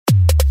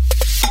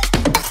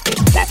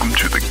Welcome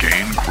to the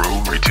Gain,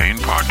 Grow, Retain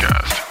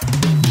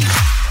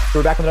podcast. So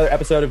we're back with another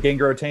episode of Gain,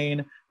 Grow,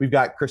 Retain. We've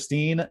got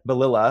Kristine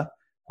Vallila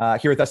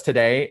here with us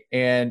today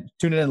and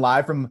tuning in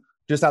live from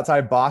just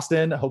outside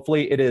Boston.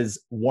 Hopefully it is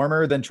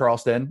warmer than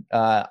Charleston.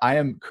 I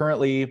am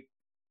currently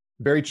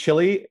very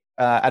chilly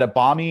at a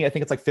balmy, I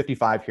think it's like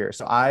 55 here.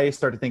 So I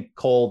start to think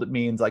cold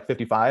means like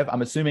 55.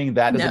 I'm assuming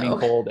that doesn't mean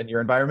cold in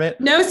your environment.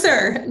 No,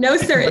 sir. No,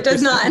 sir. It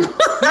does not.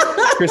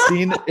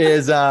 Kristine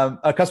is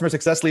a customer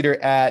success leader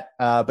at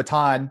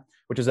Baton,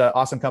 which is an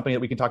awesome company that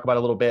we can talk about a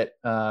little bit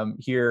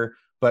here.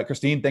 But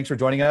Kristine, thanks for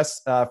joining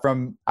us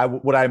from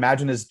what I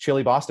imagine is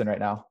chilly Boston right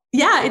now.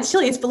 Yeah, it's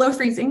chilly. It's below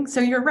freezing. So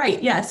you're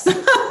right. Yes.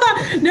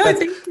 No,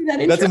 thanks for that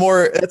intro.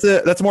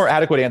 That's a more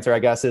adequate answer, I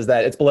guess, is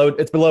that it's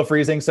below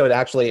freezing. So it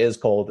actually is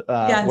cold.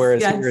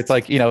 Whereas here it's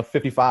like,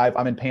 55,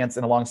 I'm in pants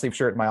and a long sleeve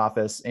shirt in my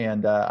office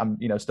and I'm,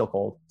 still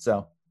cold.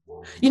 So.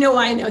 You know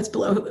why I know it's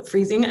below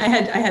freezing? I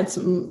had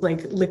some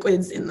like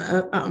liquids in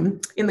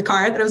the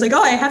car that I was like,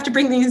 oh, I have to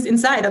bring these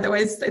inside.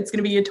 Otherwise it's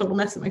going to be a total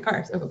mess in my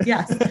car. So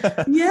yes.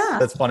 Yeah.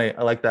 That's funny.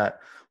 I like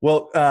that.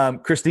 Well,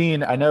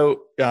 Kristine, I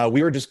know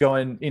we were just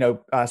going,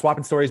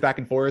 swapping stories back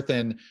and forth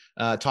and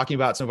talking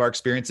about some of our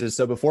experiences.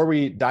 So before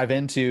we dive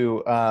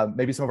into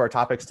maybe some of our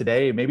topics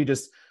today, maybe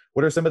just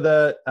what are some of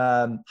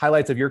the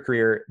highlights of your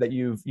career that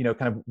you've,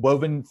 kind of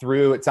woven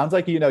through? It sounds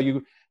like,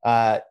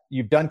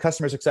 you've done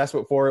customer success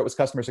before it was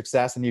customer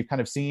success and you've kind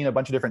of seen a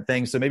bunch of different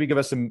things. So maybe give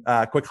us some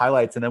quick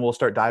highlights and then we'll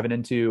start diving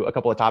into a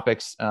couple of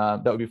topics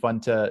that would be fun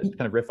to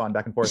kind of riff on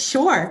back and forth.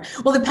 Sure.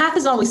 Well, the path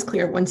is always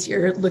clear once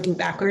you're looking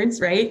backwards,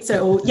 right?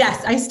 So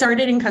yes, I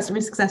started in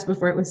customer success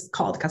before it was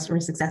called customer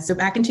success. So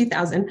back in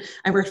 2000,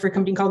 I worked for a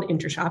company called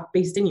Intershop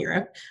based in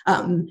Europe.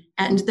 And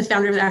the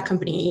founder of that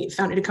company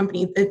founded a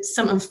company that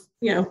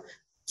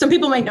some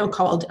people might know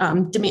called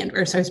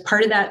Demandware. So I was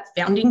part of that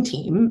founding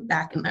team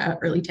back in the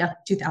early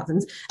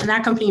 2000s. And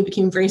that company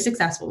became very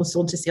successful, was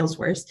sold to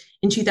Salesforce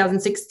in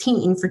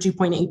 2016 for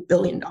 $2.8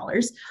 billion.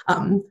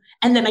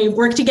 And then I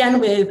worked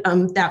again with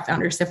that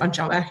founder, Stefan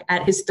Schaumbach,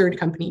 at his third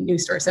company,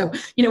 Newstore. So,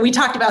 we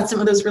talked about some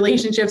of those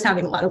relationships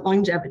having a lot of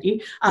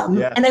longevity.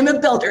 And I'm a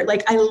builder.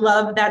 Like I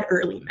love that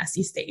early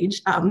messy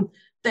stage.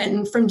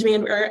 Then from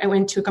Demandware, I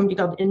went to a company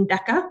called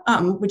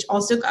Endeca, which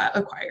also got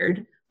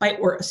acquired by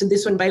Oracle. So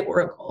this one by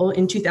Oracle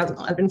in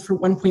 2011 for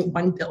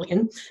 $1.1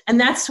 billion. And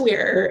that's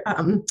where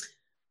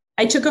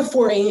I took a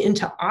foray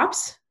into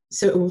ops.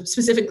 So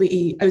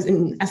specifically, I was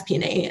in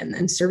FP&A and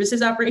then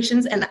services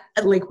operations. And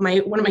like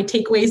one of my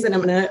takeaways that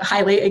I'm going to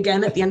highlight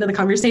again at the end of the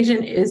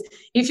conversation is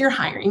if you're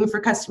hiring for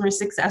customer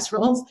success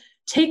roles,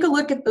 take a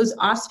look at those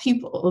ops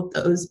people,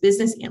 those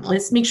business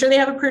analysts, make sure they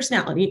have a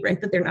personality,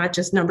 right? That they're not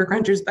just number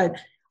crunchers, but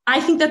I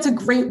think that's a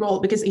great role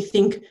because they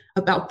think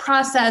about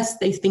process,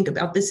 they think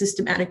about the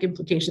systematic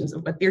implications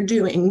of what they're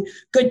doing,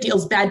 good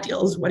deals, bad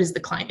deals, what is the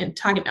client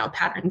talking about,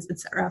 patterns, et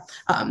cetera.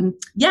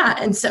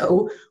 And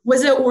so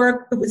was at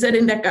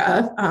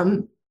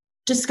Endeca,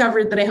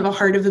 discovered that I have a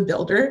heart of a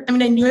builder. I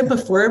mean, I knew it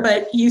before,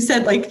 but you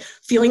said like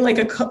feeling like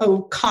a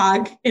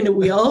cog in a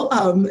wheel.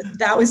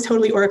 That was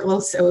totally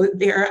Oracle. So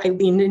there I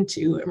leaned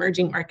into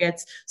emerging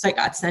markets. So I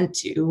got sent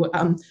to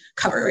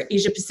cover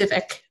Asia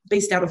Pacific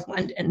based out of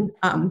London.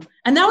 And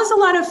that was a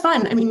lot of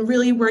fun. I mean,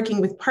 really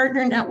working with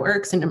partner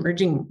networks and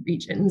emerging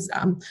regions.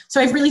 So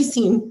I've really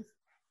seen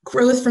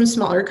growth from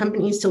smaller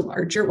companies to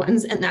larger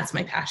ones. And that's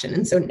my passion.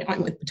 And so now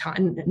I'm with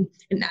Baton and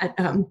in that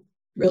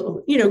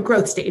real,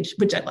 growth stage,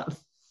 which I love.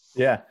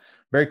 Yeah,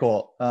 very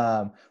cool.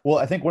 Well,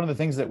 I think one of the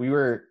things that we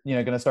were,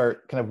 going to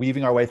start kind of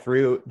weaving our way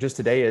through just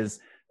today is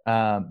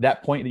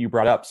that point that you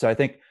brought up. So I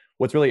think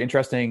what's really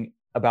interesting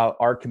about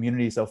our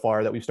community so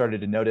far that we've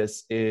started to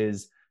notice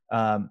is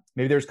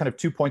maybe there's kind of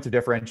 2 points of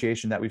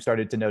differentiation that we've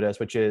started to notice,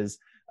 which is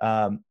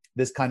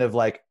this kind of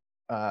like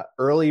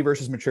early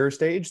versus mature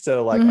stage.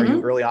 So like, Are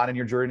you early on in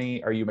your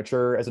journey? Are you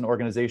mature as an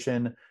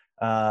organization?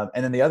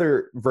 And then the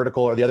other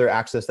vertical or the other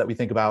axis that we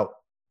think about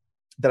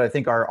that I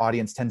think our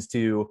audience tends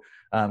to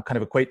kind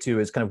of equate to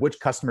is kind of which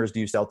customers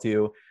do you sell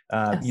to?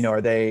 Yes. Are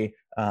they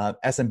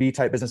SMB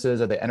type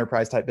businesses? Are they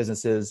enterprise type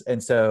businesses?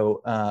 And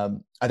so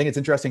I think it's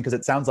interesting because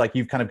it sounds like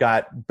you've kind of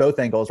got both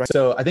angles, right?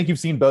 So I think you've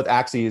seen both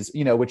axes,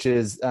 which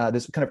is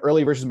this kind of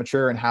early versus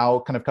mature and how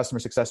kind of customer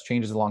success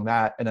changes along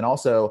that. And then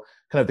also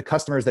kind of the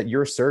customers that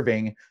you're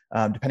serving,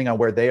 depending on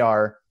where they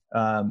are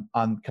on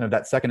kind of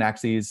that second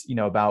axis,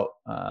 about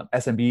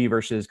SMB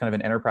versus kind of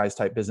an enterprise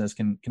type business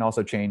can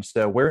also change.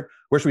 So where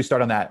should we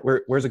start on that?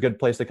 Where's a good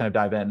place to kind of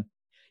dive in?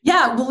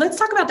 Yeah, well, let's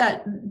talk about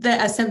that, the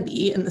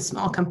SMB and the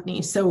small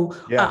company. So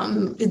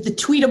the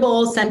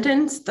tweetable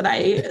sentence that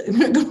I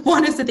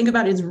want us to think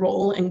about is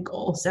role and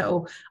goal.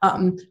 So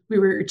we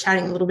were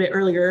chatting a little bit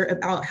earlier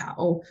about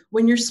how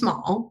when you're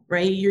small,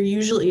 right, you're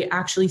usually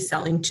actually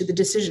selling to the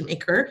decision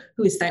maker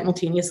who is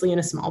simultaneously in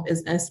a small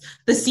business,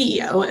 the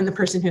CEO and the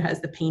person who has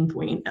the pain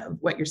point of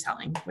what you're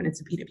selling when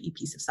it's a B2B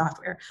piece of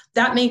software.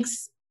 That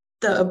makes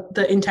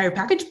the entire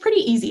package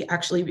pretty easy,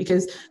 actually,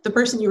 because the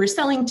person you were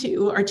selling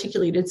to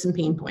articulated some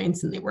pain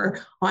points and they were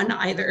on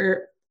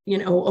either a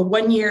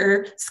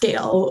 1-year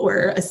scale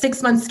or a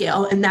 6-month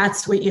scale, and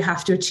that's what you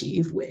have to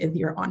achieve with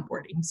your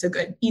onboarding. So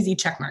good, easy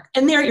check mark.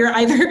 And there you're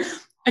either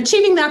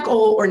achieving that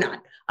goal or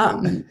not.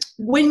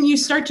 When you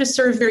start to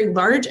serve very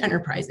large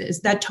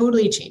enterprises, that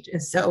totally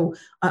changes. So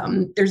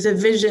there's a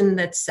vision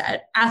that's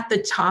set at the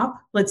top,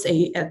 let's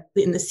say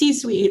in the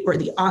C-suite or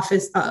the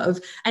office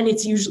of, and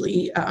it's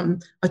usually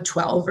a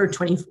 12 or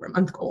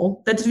 24-month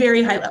goal. That's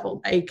very high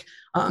level, like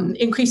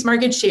increase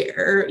market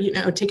share,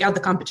 take out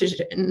the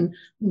competition,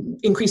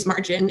 increase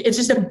margin. It's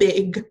just a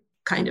big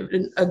kind of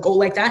a goal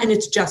like that. And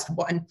it's just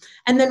one.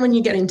 And then when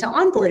you get into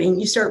onboarding,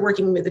 you start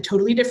working with a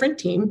totally different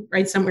team,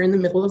 right? Somewhere in the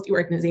middle of the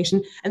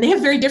organization. And they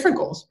have very different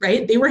goals,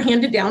 right? They were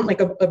handed down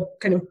like a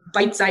kind of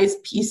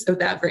bite-sized piece of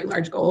that very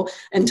large goal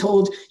and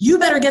told, you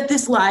better get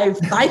this live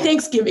by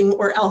Thanksgiving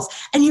or else.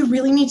 And you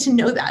really need to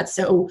know that.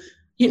 So,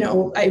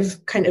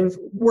 I've kind of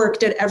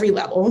worked at every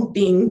level,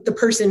 being the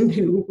person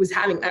who was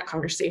having that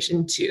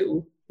conversation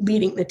to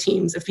leading the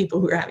teams of people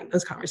who are having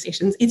those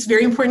conversations. It's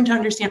very important to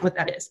understand what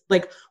that is.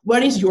 Like,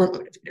 what is your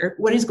motivator?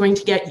 What is going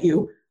to get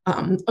you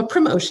a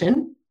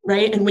promotion,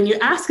 right? And when you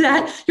ask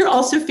that, you're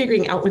also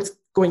figuring out what's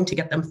going to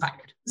get them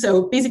fired.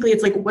 So basically,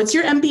 it's like, what's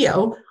your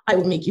MBO? I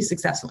will make you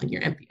successful in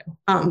your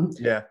MBO.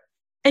 Yeah.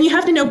 And you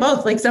have to know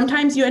both. Like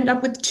sometimes you end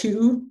up with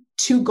two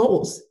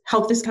goals: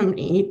 help this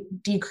company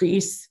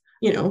decrease,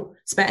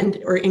 spend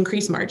or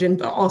increase margin,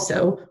 but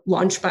also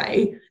launch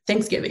by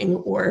Thanksgiving,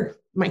 or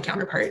my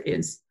counterpart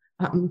is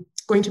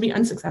going to be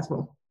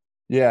unsuccessful.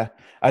 Yeah.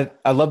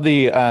 I love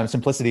the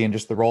simplicity and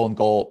just the role and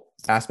goal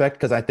aspect,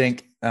 because I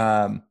think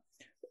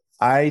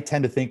I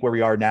tend to think where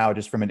we are now,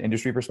 just from an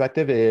industry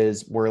perspective,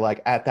 is we're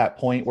like at that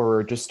point where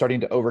we're just starting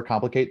to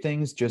overcomplicate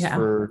things just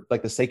for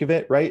like the sake of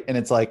it. Right. And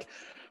it's like,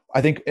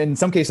 I think in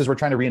some cases we're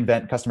trying to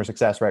reinvent customer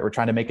success, right? We're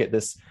trying to make it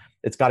this,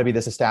 it's got to be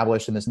this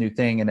established and this new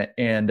thing.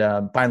 And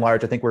by and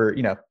large, I think we're,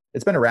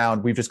 it's been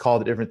around. We've just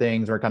called it different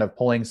things. We're kind of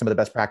pulling some of the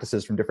best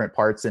practices from different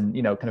parts and,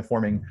 kind of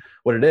forming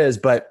what it is.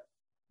 But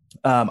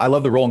I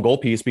love the role and goal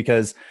piece,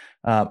 because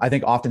I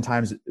think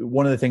oftentimes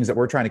one of the things that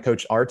we're trying to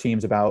coach our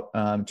teams about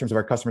in terms of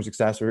our customer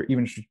success, or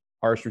even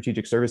our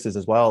strategic services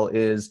as well,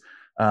 is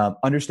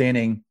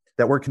understanding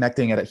that we're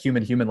connecting at a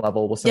human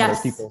level with some of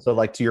those people. So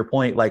like, to your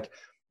point, like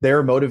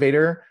their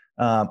motivator,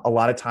 a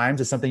lot of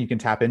times is something you can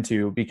tap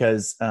into,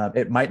 because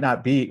it might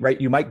not be right.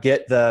 You might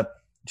get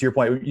to your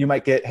point, you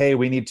might get, hey,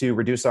 we need to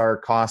reduce our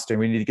cost and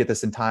we need to get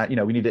this in time.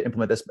 We need to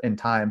implement this in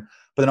time.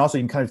 But then also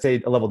you can kind of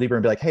say a level deeper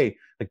and be like, hey,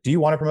 like, do you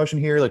want a promotion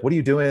here? Like, what are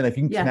you doing? If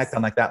you can connect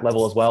on like that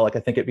level as well, like I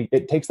think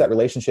it takes that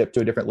relationship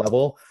to a different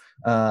level.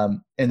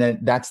 And then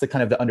that's the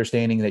kind of the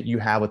understanding that you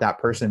have with that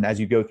person as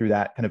you go through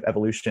that kind of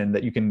evolution,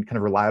 that you can kind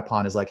of rely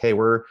upon, is like, hey,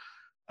 we're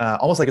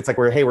almost like, it's like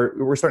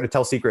we're starting to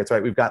tell secrets,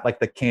 right? We've got like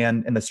the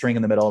can and the string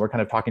in the middle. And we're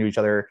kind of talking to each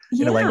other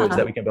in a language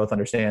that we can both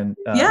understand.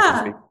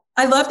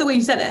 I love the way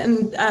you said it.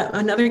 And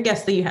another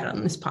guest that you had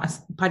on this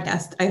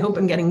podcast, I hope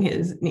I'm getting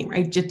his name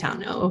right,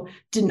 Gitano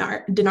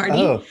Dinardi.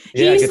 Oh,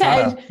 yeah, he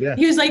said,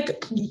 he was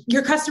like,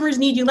 your customers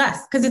need you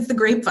less, because it's the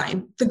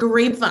grapevine. The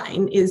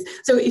grapevine is,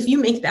 so if you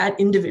make that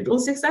individual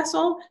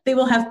successful, they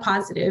will have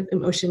positive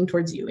emotion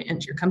towards you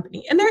and your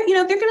company. And they're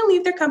going to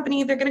leave their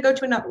company. They're going to go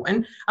to another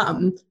one.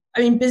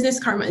 Business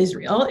karma is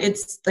real.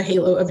 It's the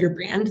halo of your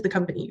brand, the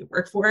company you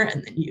work for,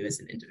 and then you as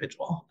an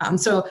individual.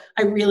 So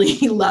I really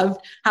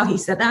loved how he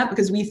said that,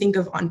 because we think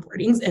of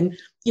onboardings and,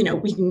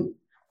 we can,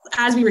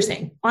 as we were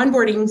saying,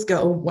 onboardings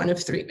go one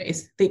of three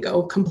ways. They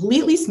go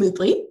completely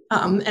smoothly.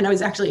 And I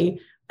was actually,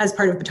 as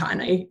part of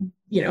Baton,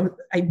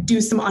 I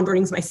do some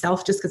onboardings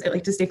myself just because I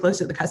like to stay close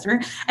to the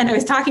customer. And I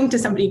was talking to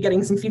somebody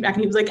getting some feedback,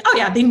 and he was like, oh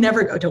yeah, they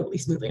never go totally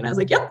smoothly. And I was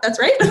like, yep, that's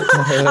right.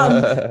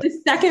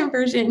 The second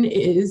version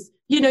is,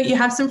 you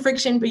have some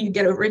friction, but you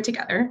get over it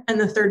together. And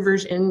the third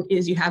version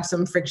is you have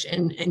some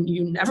friction and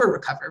you never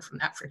recover from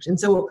that friction.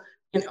 So,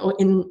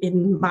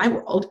 in my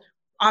world,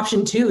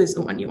 option 2 is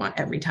the one you want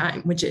every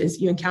time, which is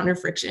you encounter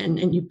friction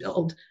and you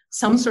build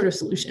some sort of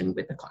solution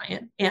with the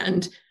client.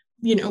 And,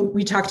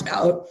 we talked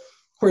about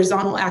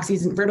horizontal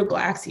axes and vertical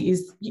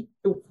axes.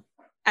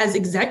 As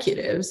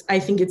executives, I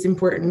think it's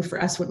important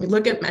for us, when we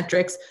look at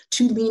metrics,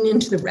 to lean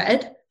into the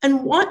red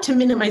and want to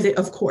minimize it,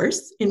 of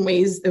course, in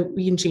ways that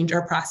we can change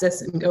our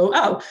process and go,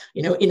 oh,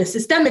 in a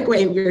systemic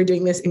way, we're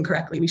doing this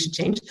incorrectly, we should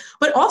change.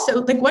 But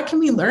also, like, what can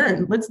we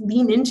learn? Let's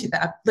lean into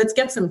that. Let's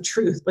get some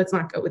truth. Let's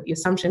not go with the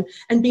assumption,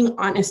 and being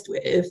honest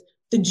with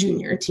the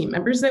junior team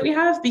members that we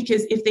have,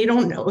 because if they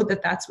don't know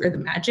that that's where the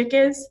magic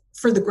is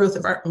for the growth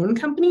of our own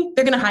company,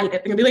 they're going to hide it.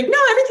 They're going to be like, no,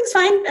 everything's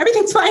fine.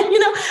 Everything's fine.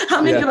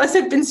 How many of us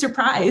have been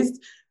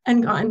surprised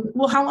and gone,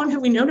 well, how long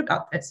have we known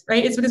about this?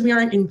 Right? It's because we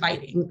aren't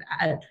inviting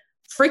that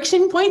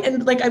friction point.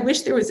 And like, I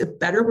wish there was a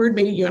better word.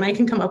 Maybe you and I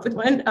can come up with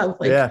one of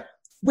like,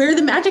 where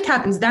the magic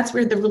happens. That's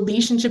where the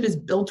relationship is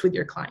built with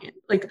your client.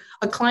 Like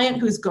a client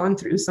who's gone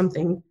through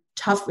something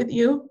tough with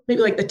you,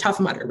 maybe like the Tough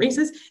Mudder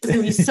races, is going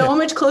to be so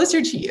much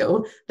closer to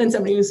you than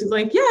somebody who's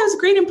like, yeah, it was a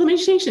great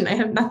implementation. I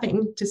have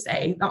nothing to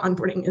say. The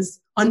onboarding is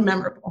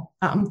unmemorable.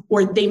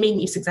 Or they made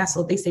me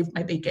successful. They saved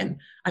my bacon.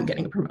 I'm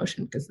getting a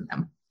promotion because of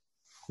them.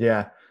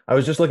 Yeah. I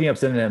was just looking up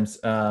synonyms.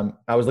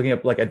 I was looking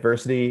up like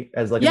adversity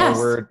as like another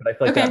word, but I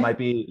feel like that might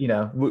be,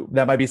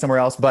 that might be somewhere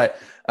else. But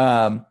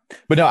no,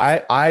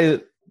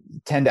 I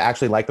tend to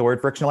actually like the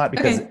word friction a lot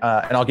because, and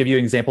I'll give you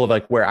an example of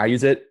like where I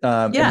use it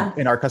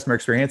in our customer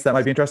experience. That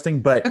might be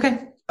interesting. But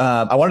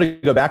I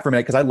wanted to go back for a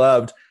minute because I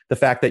loved the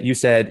fact that you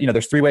said,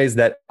 there's 3 ways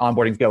that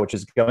onboardings go, which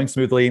is going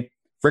smoothly,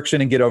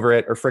 friction and get over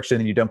it, or friction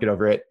and you don't get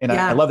over it. And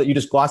I love that you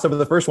just glossed over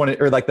the first one,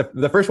 or like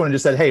the first one and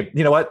just said, hey,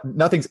 you know what?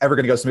 Nothing's ever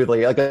going to go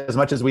smoothly. Like as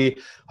much as we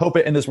hope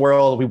it in this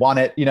world, we want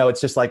it,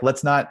 it's just like,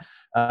 let's not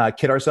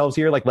kid ourselves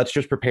here. Like, let's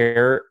just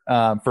prepare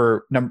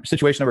for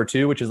situation number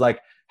 2, which is like,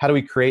 how do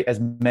we create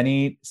as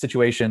many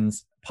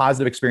situations,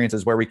 positive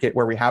experiences where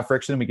we have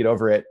friction, we get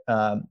over it.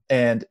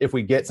 And if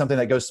we get something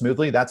that goes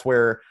smoothly, that's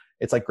where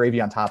it's like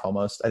gravy on top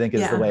almost, I think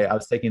is the way I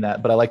was taking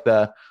that. But I like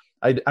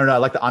I don't know. I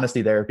like the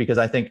honesty there because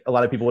I think a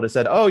lot of people would have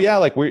said, oh yeah,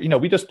 like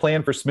we just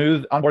plan for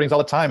smooth onboardings all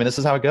the time and this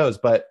is how it goes.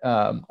 But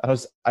I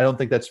don't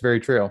think that's very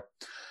true.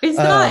 It's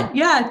not.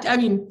 Yeah. I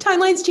mean,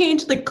 timelines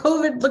change, like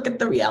COVID, look at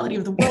the reality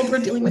of the world we're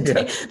dealing with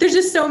today. There's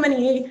just so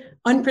many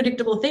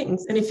unpredictable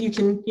things. And if you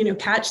can,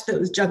 catch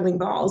those juggling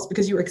balls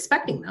because you were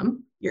expecting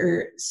them,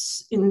 you're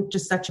in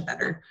just such a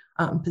better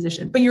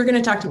position. But you're going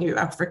to talk to me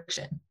about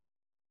friction.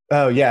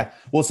 Oh yeah.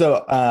 Well,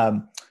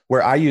 so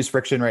where I use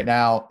friction right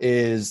now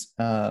is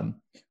so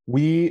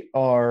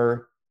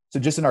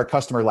just in our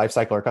customer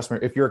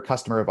lifecycle, if you're a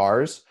customer of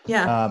ours,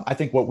 I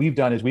think what we've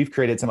done is we've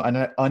created some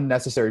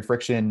unnecessary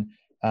friction,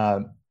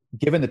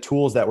 given the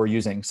tools that we're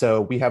using.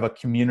 So we have a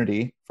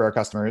community for our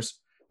customers.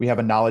 We have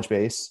a knowledge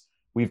base.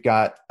 We've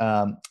got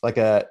like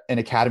an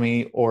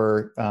academy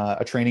or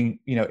a training,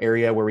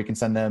 area where we can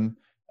send them.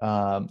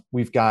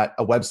 We've got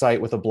a website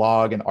with a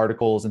blog and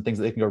articles and things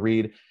that they can go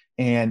read.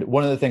 And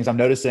one of the things I'm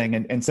noticing,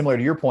 and similar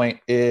to your point,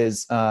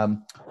 is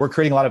we're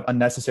creating a lot of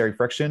unnecessary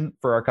friction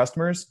for our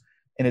customers.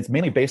 And it's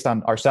mainly based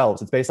on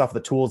ourselves. It's based off of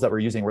the tools that we're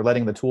using. We're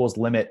letting the tools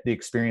limit the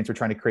experience we're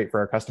trying to create for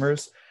our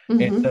customers.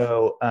 Mm-hmm. And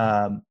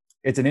so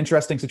it's an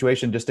interesting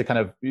situation just to kind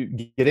of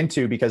get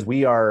into because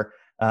we are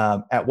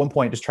at one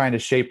point just trying to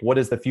shape what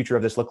does the future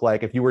of this look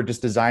like if you were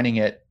just designing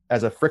it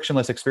as a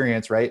frictionless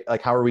experience, right?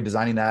 Like how are we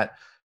designing that?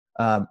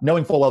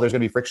 Knowing full well there's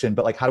going to be friction,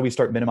 but like how do we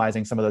start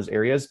minimizing some of those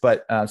areas?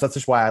 But so that's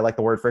just why I like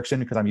the word friction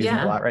because I'm using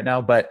it a lot right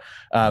now. But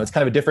it's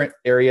kind of a different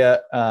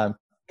area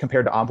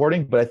compared to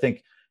onboarding. But I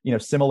think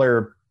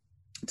similar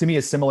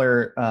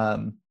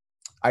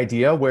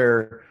idea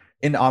where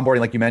in onboarding,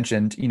 like you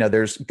mentioned,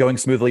 there's going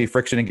smoothly,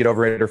 friction and get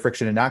over it, or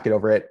friction and not get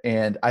over it.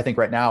 And I think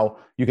right now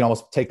you can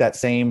almost take those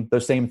same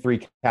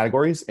 3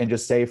 categories and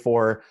just say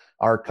for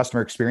our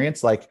customer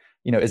experience, like,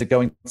 is it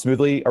going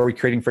smoothly? Are we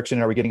creating friction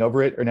and are we getting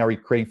over it? Or now are we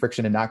creating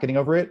friction and not getting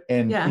over it?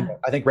 And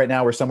I think right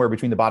now we're somewhere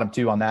between the bottom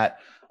 2 on that.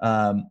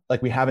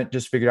 Like we haven't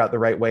just figured out the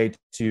right way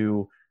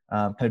to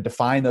kind of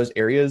define those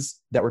areas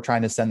that we're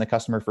trying to send the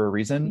customer for a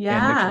reason.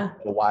 And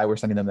make sure why we're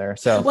sending them there.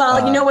 So,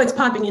 what's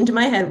popping into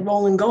my head,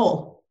 role and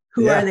goal.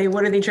 Who are they?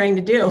 What are they trying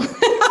to do?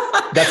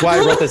 That's why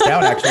I wrote this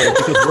down actually,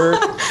 because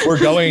we're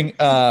doing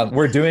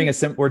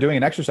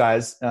an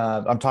exercise.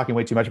 I'm talking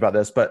way too much about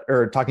this,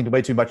 or talking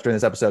way too much during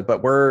this episode,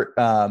 but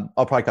I'll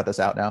probably cut this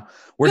out now.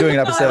 We're doing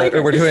an episode,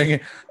 or we're doing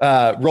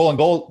role and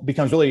goal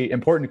becomes really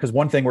important because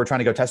one thing we're trying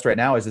to go test right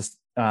now is this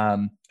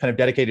kind of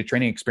dedicated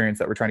training experience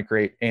that we're trying to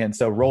create. And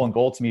so role and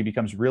goal to me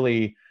becomes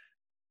really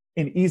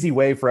an easy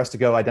way for us to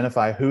go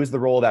identify who's the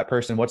role of that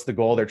person, what's the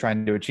goal they're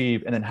trying to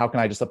achieve, and then how can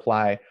I just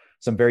apply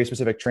some very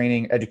specific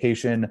training,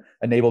 education,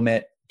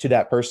 enablement to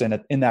that person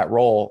in that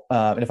role.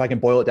 And if I can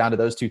boil it down to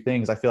those 2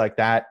 things, I feel like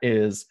that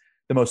is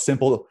the most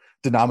simple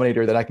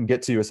denominator that I can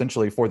get to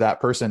essentially for that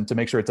person to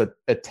make sure it's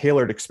a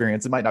tailored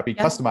experience. It might not be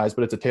customized,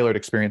 but it's a tailored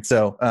experience.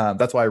 So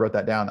that's why I wrote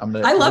that down.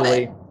 I love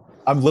it.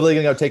 I'm literally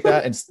going to go take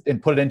that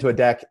and put it into a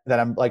deck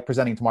that I'm like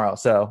presenting tomorrow.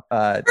 So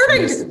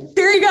perfect.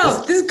 There you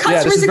go. This is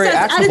customer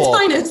success at its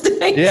finest.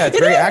 It's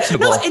very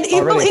actionable. No, and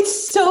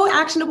it's so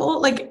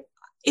actionable. Like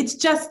it's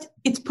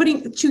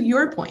putting, to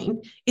your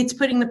point, it's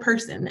putting the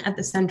person at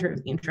the center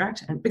of the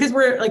interaction because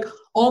we're like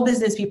all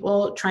business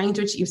people trying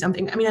to achieve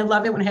something. I mean, I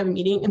love it when I have a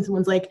meeting and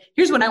someone's like,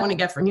 here's what I want to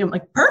get from you. I'm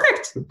like,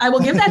 perfect. I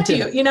will give that to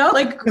you,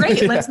 like,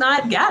 great. Let's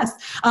not guess.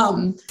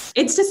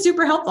 It's just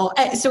super helpful.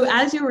 So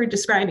as you were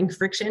describing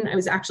friction, I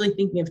was actually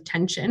thinking of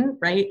tension,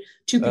 right?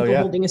 2 people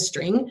holding a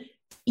string.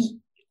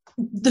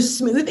 The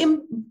smooth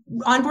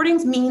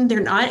onboardings mean they're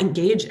not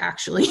engaged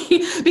actually,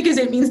 because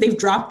it means they've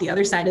dropped the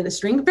other side of the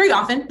string very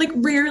often. Like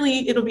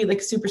rarely it'll be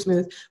like super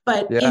smooth,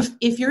 but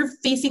if you're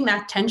facing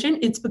that tension,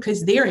 it's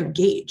because they're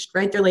engaged,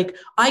 right? They're like,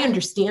 I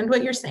understand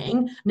what you're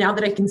saying. Now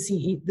that I can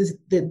see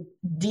the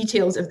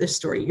details of this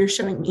story you're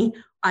showing me,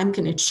 I'm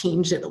going to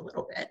change it a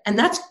little bit. And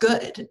that's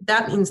good.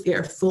 That means they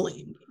are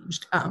fully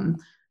engaged.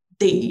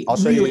 I'll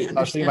show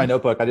you my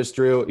notebook. I just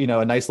drew,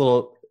 a nice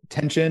little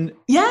tension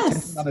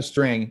on a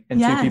string and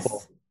 2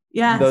 people.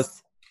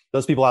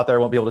 Those people out there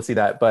won't be able to see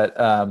that, but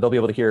they'll be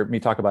able to hear me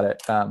talk about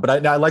it.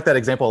 But I like that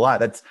example a lot.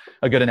 That's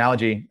a good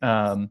analogy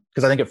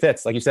because I think it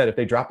fits. Like you said, if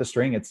they drop the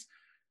string,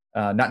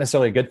 not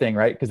necessarily a good thing,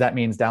 right? Because that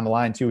means down the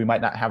line too, we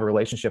might not have a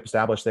relationship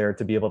established there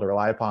to be able to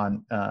rely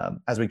upon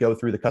as we go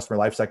through the customer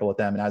life cycle with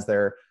them and as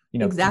they're,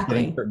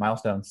 hitting certain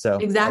milestones. So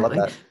exactly.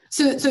 I love that.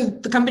 So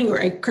the company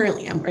where I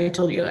currently am, where I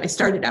told you I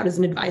started out as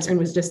an advisor and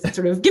was just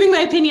sort of giving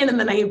my opinion, and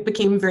then I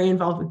became very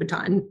involved with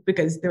Baton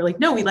because they're like,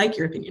 no, we like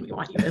your opinion, we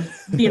want you to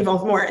be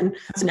involved more. And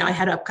so now I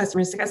head up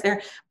customer success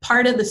there.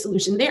 Part of the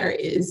solution there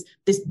is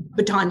this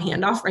Baton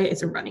handoff, right?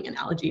 It's a running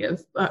analogy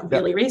of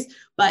relay race,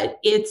 but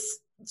it's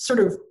sort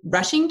of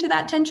rushing to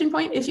that tension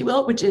point, if you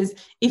will, which is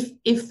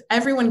if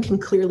everyone can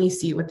clearly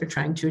see what they're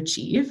trying to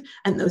achieve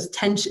and those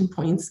tension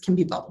points can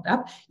be bubbled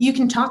up, you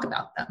can talk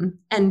about them.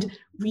 And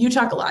you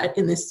talk a lot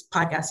in this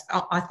podcast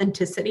about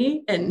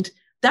authenticity, and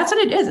that's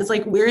what it is. It's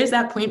like, where is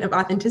that point of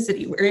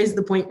authenticity? Where is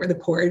the point where the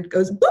cord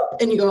goes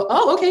boop and you go,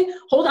 oh, okay,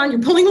 hold on,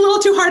 you're pulling a little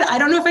too hard. I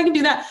don't know if I can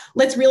do that.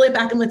 Let's reel it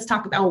back and let's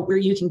talk about where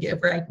you can give,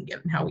 where I can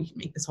give, and how we can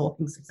make this whole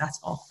thing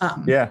successful.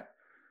 Yeah.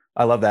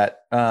 I love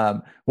that.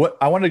 What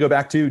I wanted to go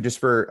back to just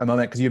for a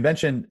moment, because you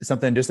mentioned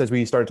something just as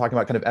we started talking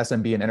about kind of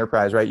SMB and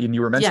enterprise, right? And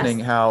you were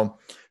mentioning how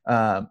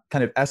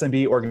kind of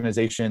SMB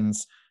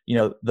organizations,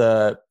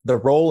 the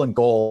role and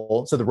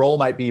goal. So the role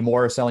might be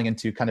more selling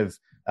into kind of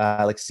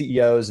like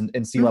CEOs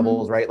and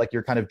C-levels, right? Like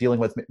you're kind of dealing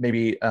with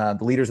maybe the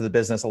leaders of the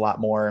business a lot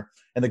more.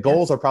 And the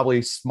goals are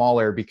probably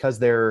smaller because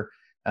they're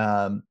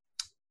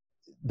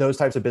those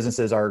types of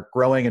businesses are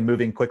growing and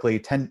moving quickly,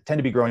 tend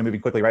to be growing and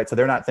moving quickly, right? So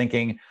they're not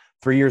thinking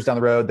 3 years down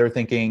the road. They're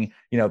thinking,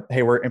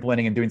 hey, we're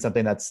implementing and doing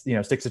something that's,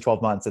 6 to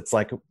 12 months. It's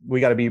like, we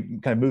got to be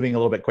kind of moving a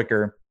little bit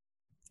quicker.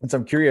 And so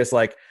I'm curious,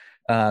 like,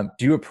 do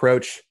you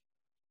approach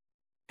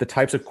the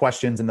types of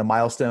questions and the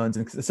milestones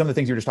and some of the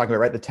things you were just talking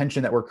about, right? The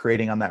tension that we're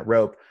creating on that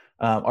rope.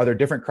 Are there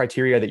different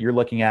criteria that you're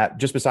looking at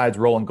just besides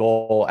role and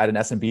goal at an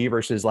SMB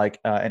versus like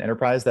an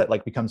enterprise that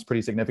like becomes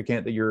pretty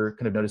significant that you're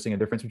kind of noticing a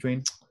difference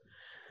between?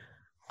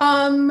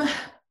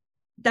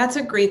 That's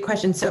a great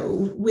question.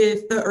 So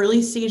with the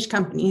early stage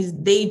companies,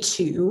 they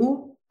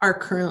too are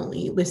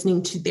currently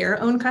listening to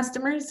their own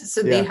customers.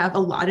 So they have a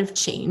lot of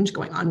change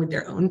going on with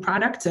their own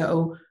product.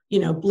 So,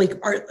 Blake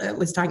Art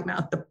was talking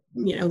about the,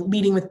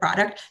 leading with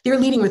product. They're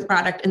leading with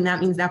product, and that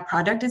means that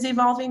product is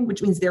evolving,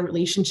 which means their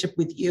relationship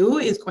with you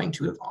is going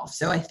to evolve.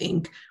 So I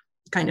think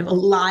kind of a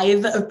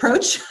live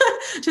approach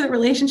to the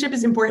relationship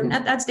is important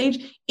at that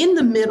stage. In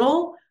the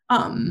middle,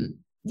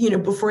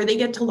 before they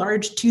get to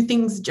large, two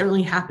things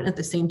generally happen at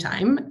the same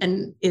time.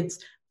 And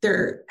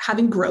they're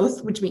having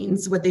growth, which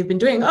means what they've been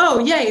doing, oh,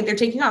 yay, they're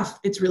taking off.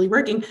 It's really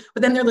working.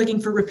 But then they're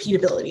looking for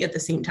repeatability at the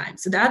same time.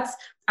 So that's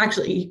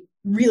actually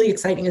really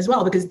exciting as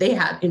well, because they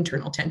have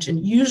internal tension.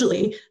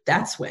 Usually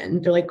that's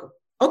when they're like,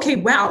 okay,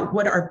 wow,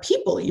 what our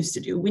people used to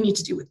do, we need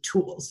to do with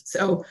tools.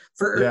 So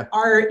for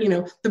our,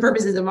 the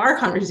purposes of our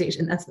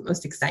conversation, that's the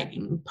most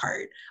exciting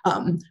part.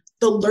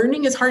 The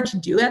learning is hard to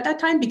do at that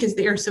time because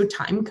they are so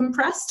time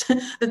compressed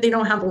that they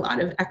don't have a lot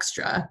of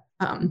extra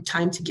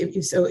time to give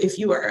you. So if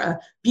you are a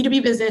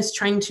B2B business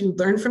trying to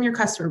learn from your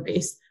customer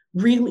base,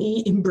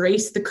 really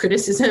embrace the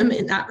criticism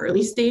in that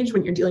early stage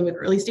when you're dealing with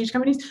early stage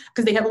companies,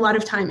 because they have a lot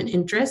of time and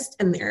interest,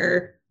 and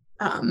they're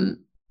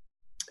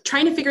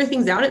trying to figure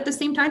things out at the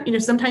same time.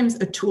 Sometimes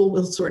a tool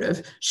will sort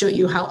of show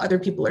you how other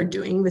people are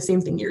doing the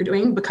same thing you're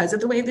doing because of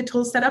the way the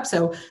tool is set up.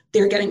 So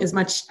they're getting as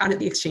much out of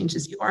the exchange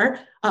as you are.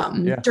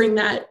 During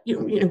that,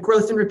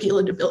 growth and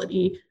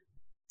repeatability,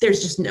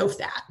 there's just no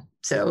fat.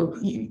 So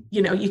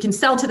you can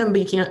sell to them,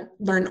 but you can't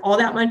learn all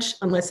that much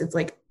unless it's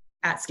like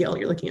at scale,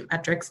 you're looking at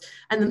metrics.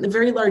 And then the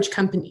very large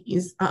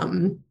companies,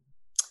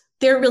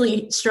 they're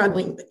really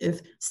struggling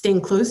with staying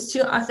close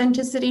to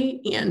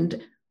authenticity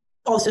and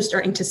also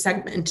starting to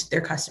segment their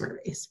customer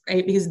base,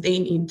 right? Because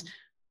they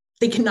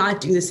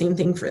cannot do the same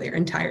thing for their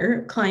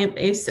entire client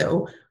base.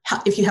 So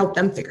if you help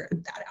them figure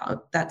that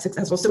out, that's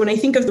successful. So when I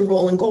think of the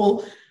role and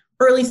goal,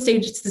 early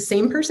stage, it's the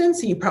same person.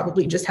 So you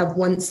probably just have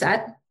one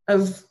set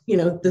of,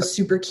 the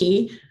super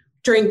key.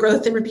 During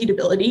growth and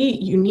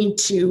repeatability, you need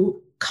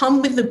to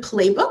come with the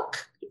playbook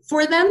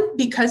for them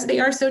because they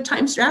are so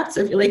time strapped.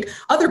 So if you're like,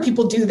 other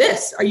people do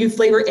this, are you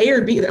flavor A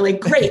or B? They're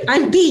like, great,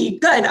 I'm B,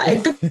 good,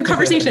 good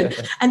conversation.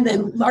 And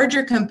then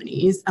larger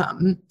companies,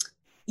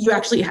 you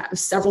actually have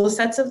several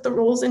sets of the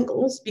roles and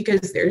goals,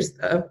 because there's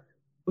the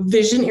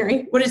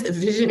visionary. What is the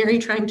visionary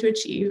trying to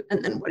achieve?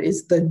 And then what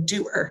is the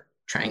doer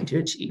trying to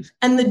achieve?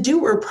 And the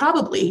doer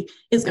probably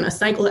is going to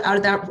cycle out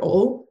of that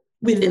role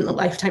within the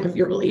lifetime of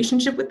your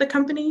relationship with the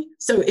company.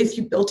 So if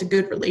you built a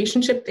good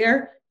relationship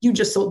there, you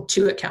just sold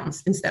 2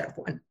 accounts instead of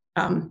 1,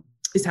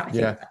 is how I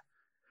think of that.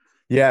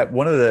 Yeah.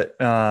 One of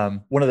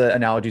the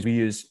analogies we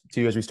use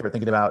too, as we start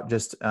thinking about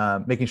just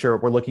making sure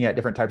we're looking at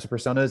different types of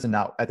personas and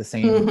not at the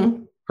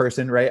same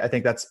person, right? I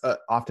think that's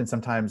often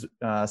sometimes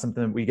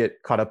something that we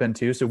get caught up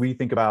into. So we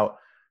think about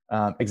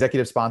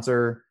executive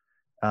sponsor,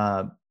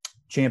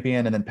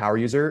 champion, and then power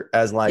user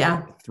as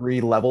like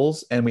 3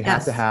 levels. And we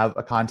have to have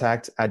a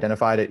contact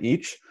identified at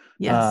each.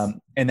 And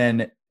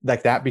then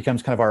like that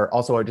becomes kind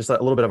of just a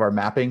little bit of our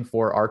mapping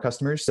for our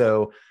customers.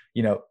 So,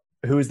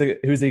 who's the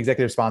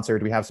executive sponsor?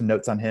 Do we have some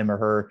notes on him or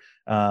her?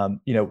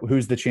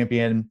 Who's the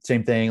champion?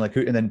 Same thing. Like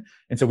who? And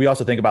so we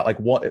also think about like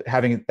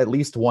having at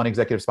least one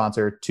executive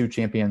sponsor, 2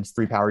 champions,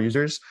 3 power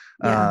users.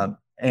 Yeah.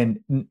 And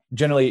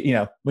generally,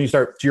 when you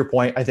start, to your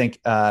point, I think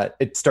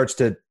it starts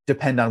to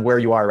depend on where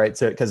you are, right?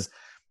 So because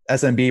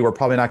SMB, we're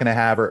probably not going to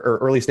have, or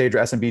early stage or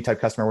SMB type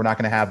customer, we're not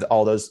going to have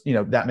all those,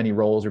 that many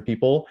roles or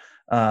people.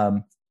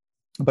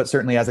 But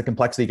certainly as the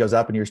complexity goes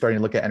up and you're starting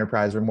to look at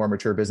enterprise or more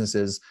mature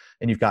businesses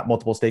and you've got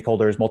multiple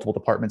stakeholders, multiple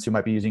departments who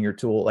might be using your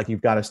tool, like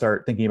you've got to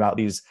start thinking about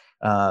these,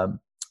 a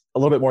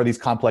little bit more of these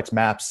complex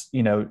maps,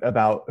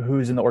 about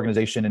who's in the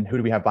organization and who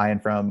do we have buy-in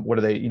from? What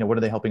are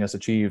they helping us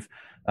achieve?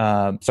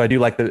 So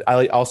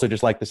I also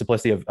just like the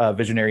simplicity of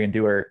visionary and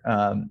doer,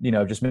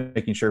 just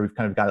making sure we've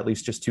kind of got at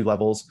least just 2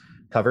 levels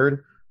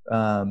covered.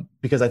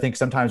 Because I think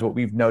sometimes what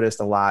we've noticed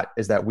a lot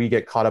is that we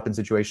get caught up in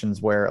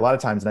situations where a lot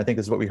of times, and I think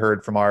this is what we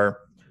heard from our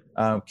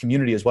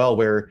community as well,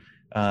 where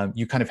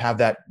you kind of have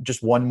that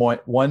just one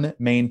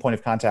main point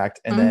of contact.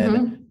 And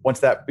then once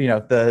that,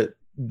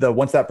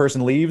 once that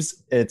person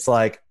leaves, it's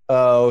like,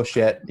 oh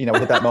shit,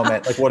 at that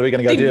moment, like, what are we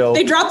going to go do?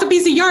 They drop the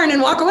piece of yarn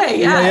and walk away.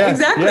 Yeah,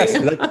 exactly. Yes.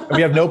 Like,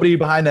 we have nobody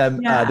behind them.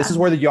 Yeah. This is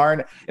where the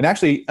yarn, and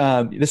actually,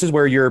 this is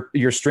where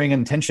your string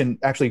and tension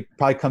actually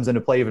probably comes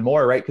into play even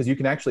more, right? Because you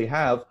can actually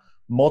have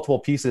multiple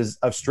pieces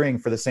of string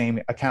for the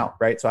same account,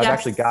 right? So I've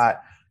actually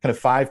got kind of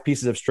 5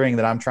 pieces of string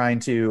that I'm trying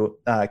to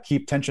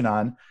keep tension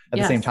on at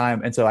the same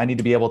time. And so I need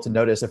to be able to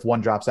notice if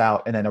one drops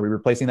out, and then are we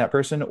replacing that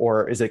person,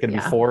 or is it going to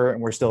be 4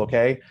 and we're still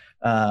okay?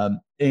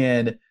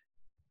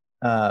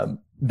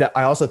 That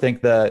I also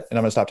think that, and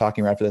I'm going to stop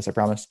talking right after this, I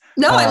promise.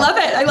 No, I love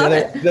it. I love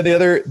it.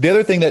 The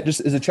other thing that just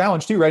is a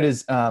challenge too, right,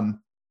 is I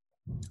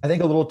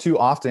think a little too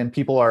often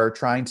people are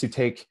trying to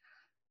take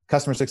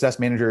customer success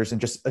managers and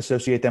just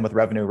associate them with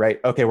revenue, right?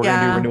 Okay, we're going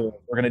to do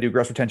renewal, we're going to do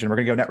gross retention, we're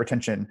going to go net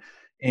retention.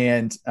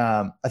 And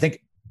I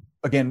think,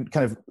 again,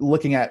 kind of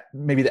looking at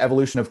maybe the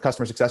evolution of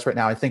customer success right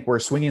now, I think we're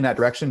swinging in that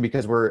direction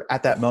because we're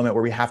at that moment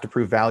where we have to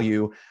prove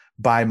value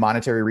by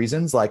monetary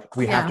reasons. Like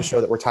we have to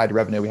show that we're tied to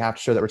revenue. We have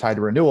to show that we're tied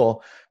to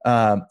renewal.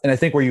 And I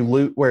think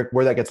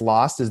where that gets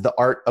lost is the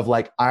art of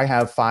like, I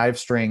have 5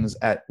 strings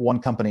at one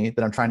company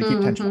that I'm trying to keep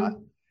tension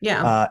on.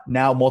 Yeah.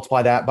 Now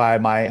multiply that by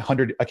my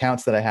 100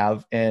 accounts that I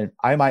have, and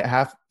I might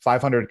have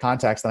 500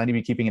 contacts that I need to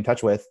be keeping in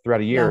touch with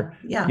throughout a year.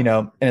 Yeah.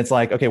 And it's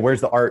like, okay,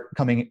 where's the art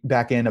coming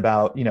back in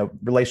about,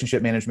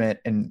 relationship management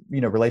and,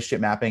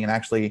 relationship mapping, and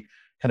actually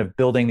kind of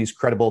building these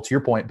credible, to your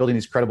point, building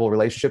these credible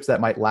relationships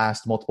that might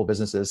last multiple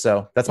businesses.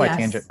 So that's my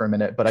tangent for a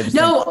minute, but I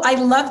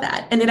love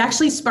that. And it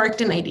actually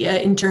sparked an idea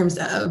in terms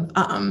of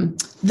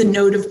the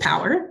node of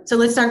power. So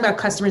let's talk about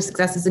customer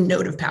success as a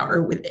node of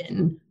power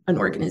within an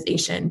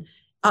organization.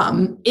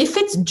 If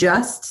it's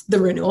just the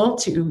renewal,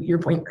 to your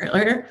point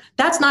earlier,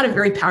 that's not a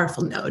very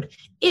powerful node.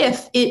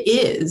 If it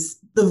is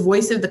the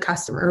voice of the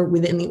customer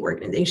within the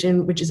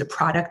organization, which is a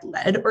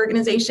product-led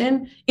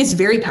organization, is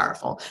very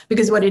powerful,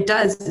 because what it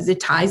does is it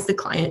ties the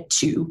client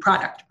to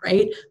product,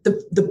 right?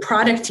 The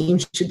product team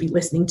should be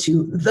listening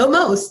to the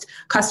most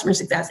customer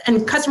success.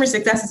 And customer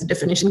success as a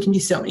definition can be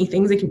so many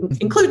things. It can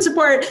include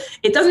support.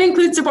 It doesn't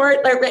include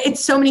support. Like,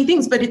 it's so many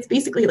things, but it's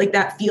basically like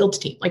that field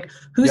team, like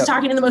who's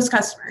talking to the most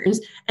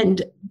customers.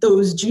 And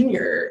those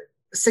junior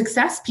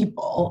success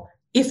people,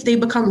 if they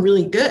become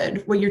really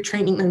good, what you're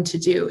training them to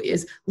do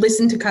is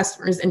listen to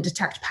customers and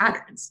detect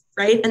patterns,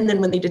 right? And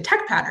then when they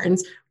detect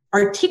patterns,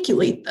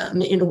 articulate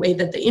them in a way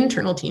that the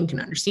internal team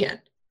can understand,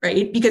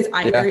 right? Because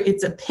either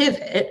it's a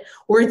pivot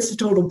or it's a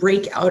total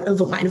breakout of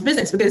a line of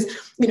business. Because,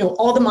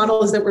 all the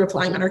models that we're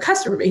applying on our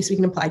customer base, we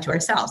can apply to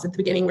ourselves. At the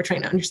beginning, we're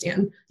trying to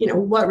understand,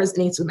 what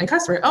resonates with my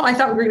customer. Oh, I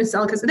thought we were going to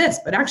sell because of this,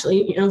 but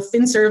actually,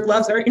 FinServ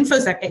loves our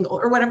InfoSec angle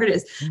or whatever it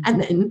is.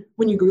 And then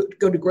when you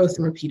go to growth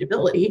and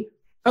repeatability,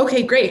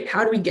 okay, great.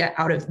 How do we get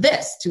out of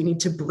this? Do we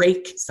need to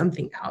break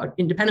something out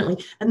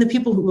independently? And the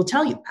people who will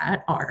tell you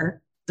that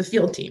are the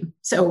field team.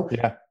 So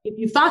if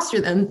you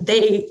foster them,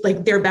 they,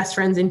 like, their best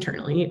friends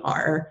internally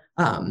are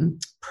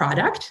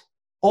product,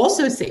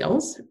 also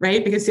sales,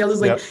 right? Because sales is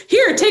like,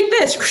 here, take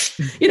this,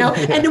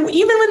 and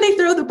even when they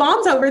throw the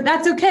bombs over,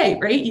 that's okay,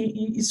 right?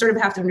 You sort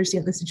of have to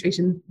understand the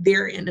situation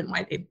they're in and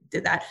why they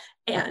did that.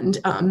 And,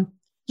 the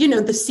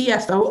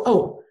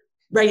CFO,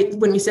 right?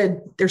 When we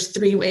said there's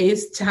 3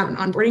 ways to have an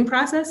onboarding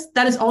process,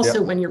 that is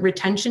also when your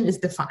retention is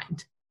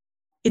defined.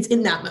 It's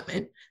in that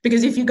moment.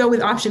 Because if you go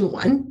with option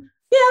 1,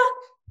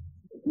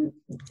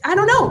 I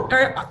don't know.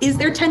 Or is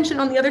there tension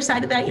on the other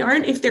side of that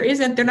yarn? If there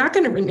isn't, they're not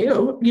going to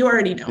renew. You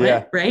already know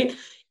it, right?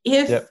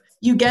 If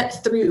you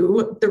get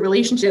through the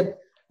relationship,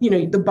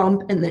 the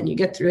bump, and then you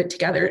get through it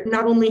together,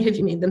 not only have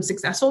you made them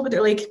successful, but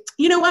they're like,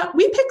 you know what?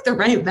 We picked the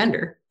right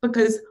vendor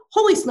because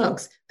holy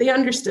smokes, they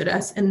understood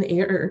us and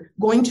they are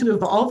going to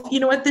evolve. You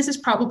know what? This is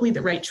probably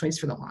the right choice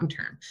for the long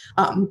term.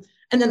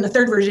 And then the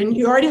third version,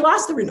 you already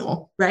lost the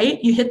renewal,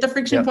 right? You hit the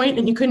friction point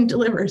and you couldn't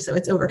deliver, so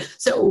it's over.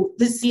 So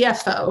the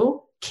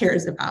CFO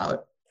cares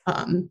about,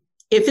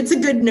 if it's a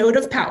good node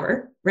of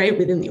power, right,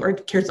 within the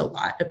org, cares a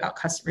lot about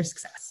customer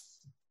success.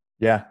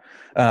 Yeah.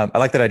 I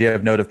like that idea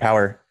of node of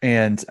power.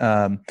 And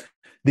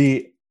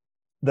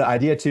the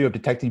idea too of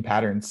detecting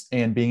patterns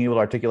and being able to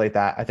articulate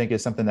that, I think,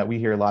 is something that we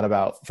hear a lot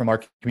about from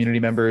our community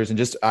members. And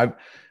just,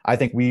 I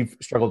think we've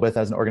struggled with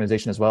as an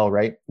organization as well,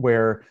 right?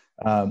 Where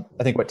I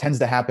think what tends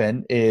to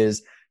happen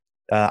is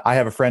I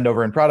have a friend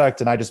over in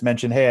product and I just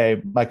mentioned,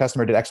 hey, my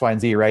customer did X, Y, and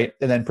Z, right?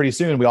 And then pretty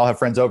soon we all have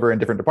friends over in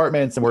different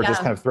departments and we're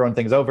just kind of throwing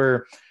things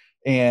over.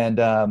 And,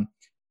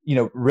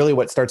 really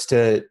what starts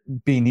to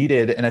be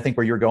needed, and I think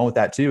where you're going with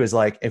that too, is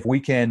like, if we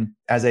can,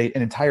 as an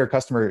entire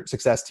customer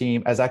success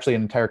team, as actually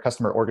an entire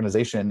customer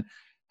organization,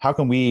 how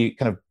can we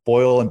kind of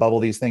boil and bubble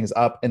these things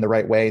up in the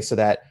right way so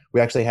that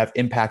we actually have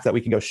impact that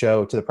we can go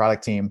show to the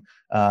product team,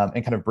 and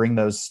kind of bring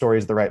those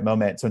stories at the right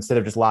moment. So instead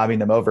of just lobbing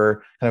them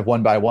over kind of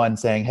one by one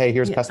saying, hey,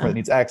 here's a customer that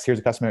needs X, here's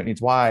a customer that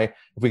needs Y.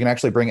 If we can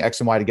actually bring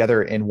X and Y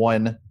together in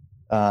one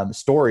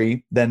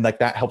story, then like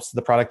that helps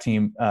the product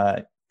team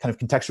kind of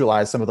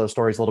contextualize some of those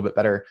stories a little bit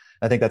better.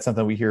 I think that's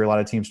something we hear a lot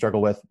of teams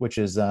struggle with, which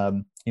is,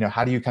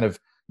 how do you kind of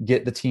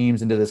get the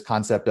teams into this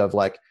concept of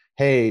like,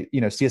 hey,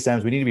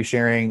 CSMs, we need to be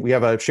sharing. We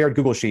have a shared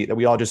Google sheet that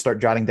we all just start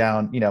jotting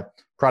down,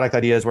 product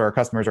ideas where our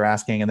customers are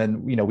asking. And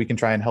then, we can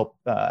try and help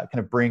kind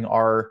of bring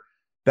our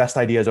best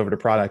ideas over to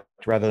product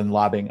rather than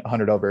lobbing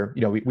 100 over.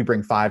 We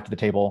bring 5 to the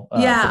table.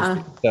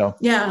 Yeah.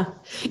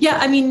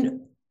 I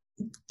mean,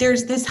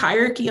 there's this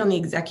hierarchy on the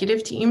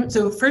executive team.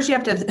 So first you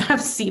have to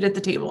have a seat at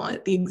the table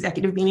at the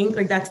executive meeting.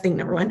 Like that's thing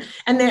number one.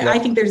 And then I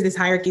think there's this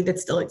hierarchy that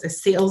still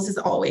exists. Sales is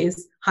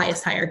always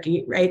highest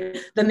hierarchy, right?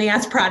 Then they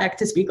ask product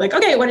to speak like,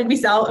 okay, what did we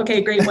sell?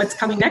 Okay, great. What's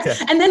coming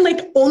next? And then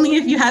like only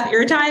if you have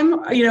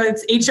airtime,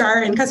 it's HR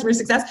and customer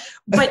success.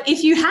 But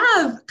if you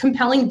have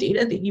compelling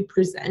data that you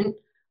present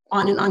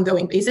on an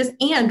ongoing basis,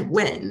 and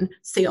when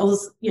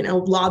sales,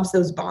 lobs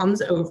those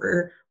bombs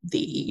over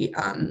the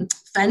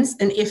fence,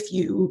 and if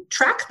you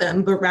track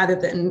them, but rather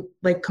than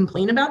like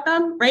complain about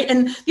them, right?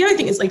 And the other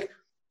thing is like,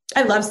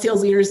 I love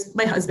sales leaders.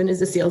 My husband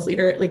is a sales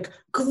leader, like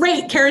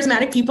great,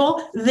 charismatic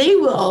people. They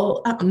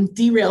will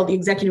derail the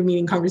executive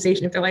meeting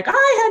conversation if they're like,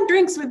 I had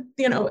drinks with,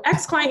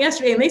 X client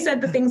yesterday and they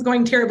said the thing's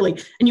going terribly.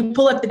 And you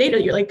pull up the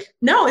data, you're like,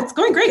 no, it's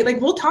going great.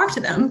 Like we'll talk to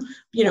them.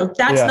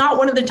 That's not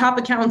one of the top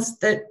accounts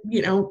that,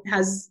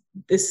 has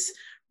this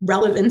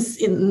relevance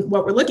in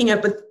what we're looking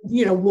at, but,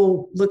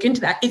 we'll look into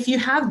that. If you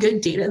have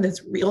good data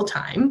that's real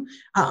time,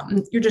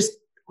 you're just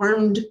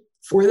armed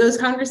for those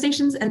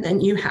conversations. And then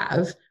you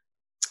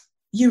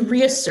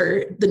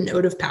reassert the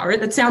node of power.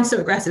 That sounds so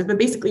aggressive, but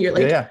basically you're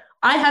like,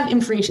 I have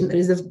information that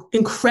is of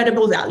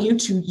incredible value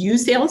to you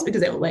sales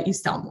because I will let you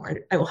sell more.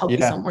 I will help you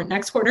sell more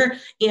next quarter,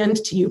 and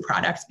to you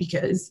products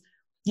because,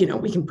 we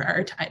can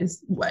prioritize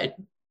what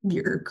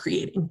you're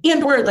creating.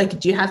 And or like,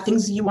 do you have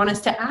things you want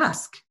us to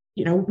ask?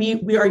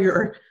 We are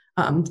your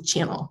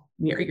channel.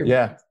 We are your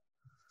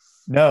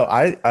No,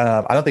 I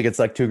don't think it's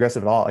like too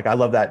aggressive at all. Like I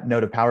love that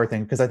node of power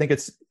thing because I think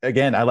it's,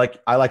 again, I like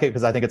it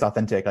because I think it's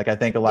authentic. Like I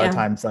think a lot of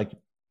times like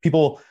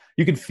people,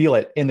 you can feel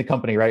it in the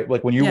company, right?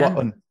 Like when you walk,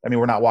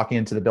 we're not walking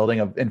into the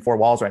building in 4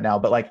 walls right now,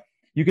 but like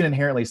you can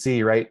inherently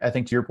see, right? I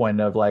think to your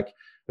point of like,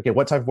 okay,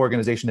 what type of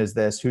organization is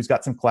this? Who's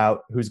got some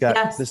clout? Who's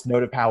got this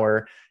node of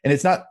power? And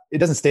it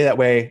doesn't stay that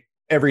way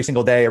every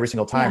single day, every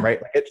single time, right?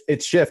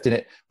 It's shift in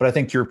it. But I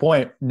think to your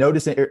point,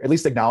 noticing, or at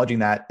least acknowledging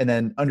that, and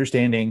then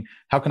understanding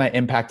how can I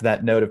impact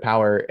that node of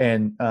power?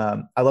 And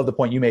I love the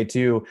point you made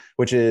too,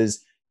 which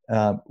is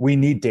we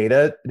need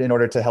data in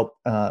order to help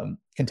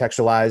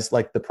contextualize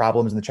like the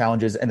problems and the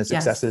challenges and the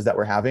successes that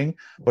we're having.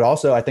 But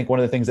also I think one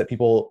of the things that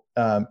people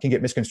can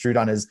get misconstrued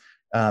on is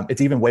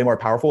it's even way more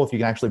powerful if you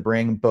can actually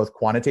bring both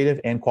quantitative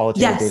and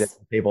qualitative data to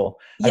the table.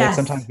 I think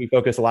sometimes we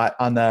focus a lot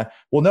on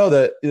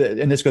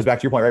and this goes back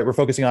to your point, right? We're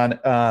focusing on,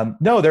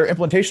 their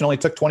implementation only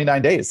took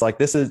 29 days. Like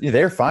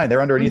they're fine.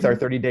 They're underneath our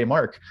 30-day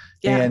mark.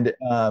 And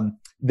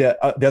the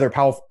other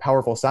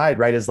powerful side,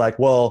 right, is like,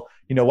 well,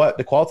 you know what?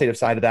 The qualitative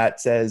side of that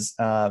says,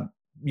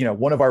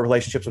 one of our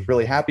relationships was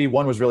really happy.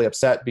 One was really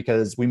upset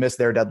because we missed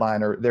their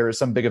deadline or there was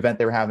some big event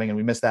they were having and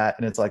we missed that.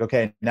 And it's like,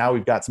 okay, now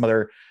we've got some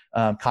other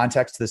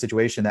context to the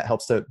situation that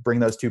helps to bring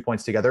those 2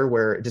 points together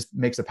where it just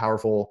makes it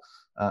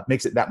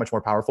that much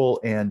more powerful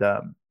and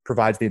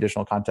provides the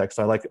additional context.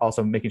 So I like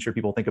also making sure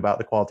people think about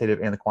the qualitative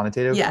and the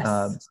quantitative.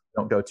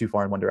 Don't go too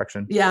far in one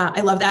direction. Yeah,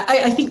 I love that.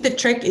 I think the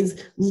trick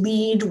is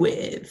lead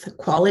with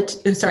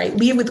quantitative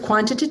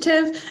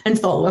and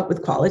follow up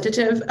with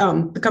qualitative.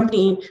 The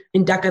company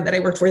in DECA that I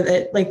worked for,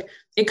 that like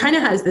it kind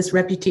of has this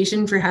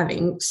reputation for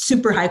having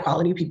super high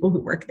quality people who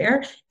work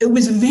there. It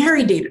was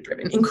very data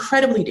driven,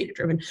 incredibly data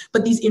driven.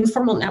 But these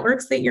informal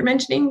networks that you're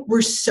mentioning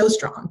were so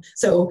strong.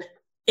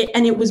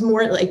 It was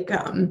more like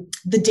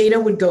the data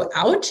would go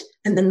out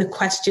and then the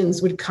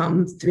questions would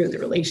come through the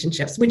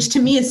relationships, which to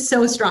me is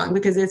so strong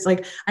because it's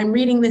like, I'm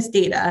reading this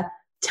data,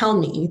 tell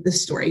me the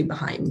story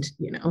behind,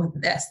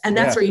 this. And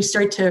that's where you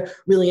start to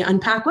really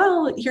unpack,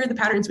 well, here are the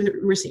patterns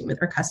we're seeing with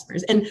our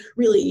customers, and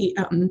really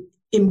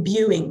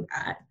imbuing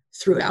that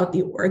throughout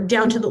the org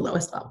down to the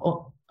lowest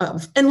level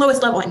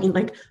I mean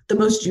like the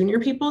most junior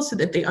people, so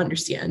that they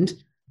understand,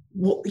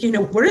 well,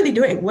 what are they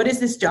doing? What is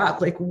this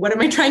job? Like, what am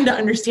I trying to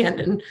understand?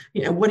 And,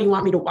 what do you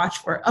want me to watch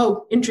for?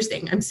 Oh,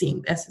 interesting. I'm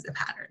seeing this as a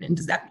pattern. And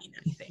does that mean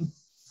anything?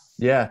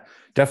 Yeah.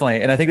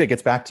 Definitely. And I think that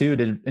gets back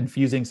to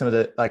infusing some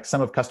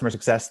of customer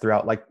success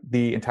throughout like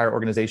the entire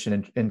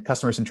organization, and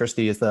customer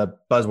centricity is the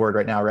buzzword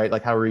right now, right?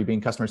 Like how are we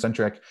being customer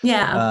centric?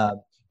 Yeah.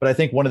 But I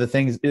think one of the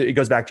things, it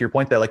goes back to your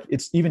point that like,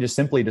 it's even just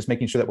simply just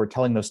making sure that we're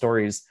telling those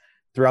stories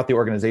throughout the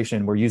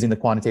organization. We're using the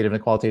quantitative and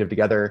the qualitative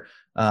together.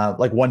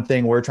 Like one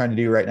thing we're trying to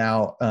do right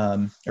now,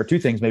 or two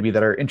things maybe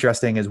that are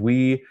interesting, is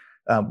we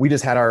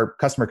just had our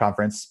customer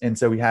conference. And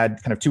so we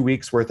had kind of 2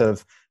 weeks worth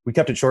of, we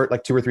kept it short,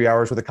 like 2 or 3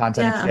 hours worth of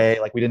content each day.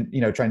 Like we didn't,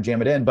 try and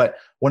jam it in. But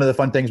one of the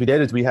fun things we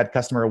did is we had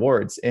customer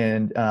awards,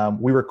 and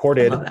we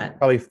recorded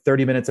probably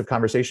 30 minutes of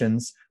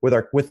conversations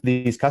with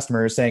these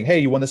customers saying, hey,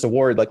 you won this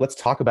award. Like, let's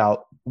talk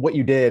about what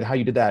you did, how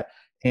you did that.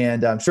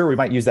 And I'm sure we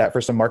might use that for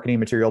some marketing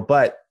material,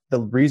 but the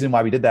reason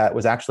why we did that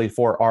was actually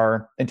for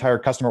our entire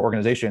customer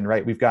organization,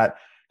 right? We've got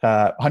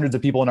hundreds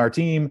of people in our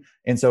team.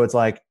 And so it's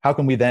like, how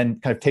can we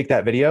then kind of take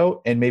that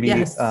video and maybe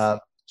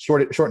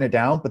shorten it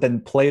down, but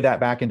then play that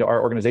back into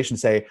our organization,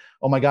 say,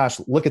 oh my gosh,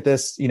 look at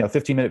this,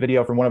 15-minute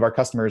video from one of our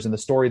customers and the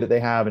story that they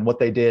have and what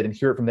they did, and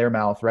hear it from their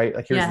mouth, right?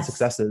 Like here's the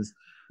successes.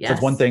 So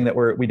that's one thing that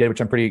we did,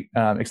 which I'm pretty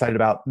excited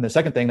about. And the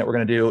second thing that we're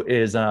going to do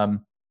is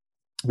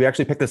we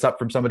actually picked this up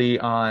from somebody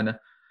on,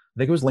 I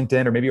think it was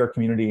LinkedIn or maybe our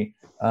community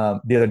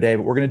the other day,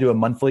 but we're going to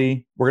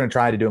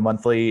try to do a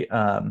monthly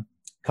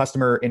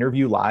customer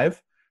interview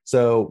live.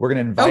 So we're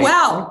going to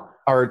invite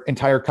our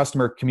entire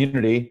customer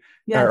community,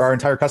 or our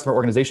entire customer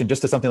organization,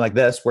 just to something like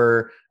this,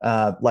 where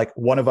like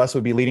one of us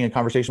would be leading a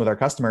conversation with our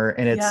customer,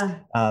 and it's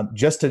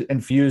just to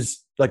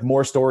infuse like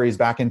more stories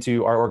back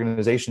into our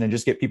organization and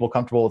just get people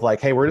comfortable with like,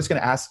 hey, we're just going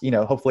to ask,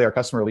 hopefully our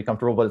customer will be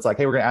comfortable, but it's like,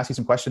 hey, we're going to ask you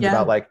some questions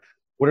about like,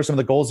 what are some of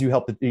the goals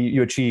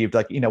you achieved?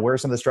 Like, where are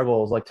some of the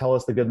struggles? Like, tell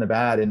us the good and the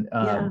bad. And,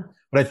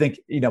 but I think,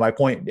 my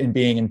point in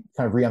being, and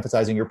kind of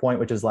reemphasizing your point,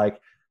 which is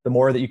like, the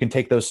more that you can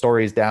take those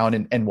stories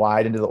down and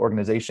wide into the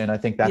organization, I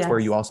think that's where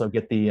you also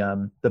get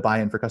the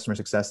buy-in for customer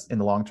success in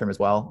the long term as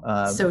well.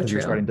 So true.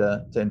 You're starting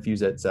to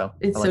infuse it. So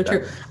it's so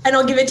true. And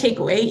I'll give a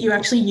takeaway. You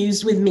actually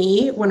used with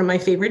me one of my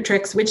favorite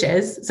tricks, which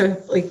is, so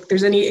if like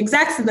there's any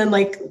execs and then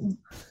like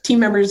team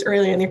members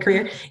earlier in their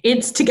career,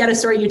 it's to get a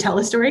story, you tell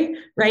a story,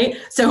 right?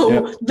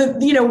 So at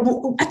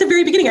the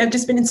very beginning, I've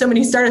just been in so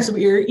many startups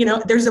where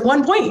there's at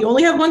one point you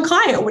only have one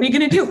client. What are you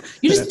going to do?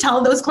 You just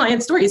tell those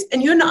client stories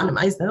and you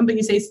anonymize them, but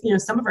you say,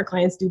 some of our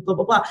clients do blah,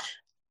 blah, blah.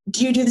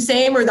 Do you do the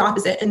same or the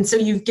opposite? And so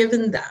you've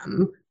given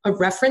them a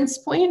reference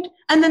point,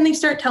 and then they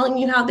start telling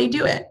you how they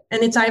do it.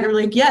 And it's either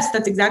like, yes,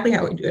 that's exactly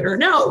how we do it, or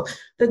no,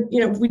 that,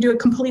 we do it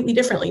completely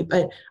differently.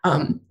 But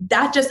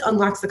that just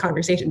unlocks the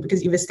conversation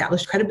because you've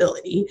established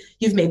credibility,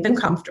 you've made them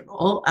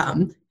comfortable,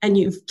 and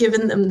you've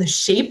given them the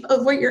shape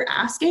of what you're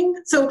asking.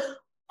 So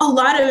a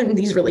lot of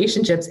these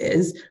relationships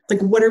is like,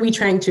 what are we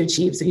trying to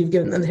achieve? So you've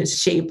given them the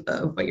shape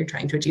of what you're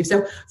trying to achieve.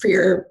 So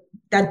for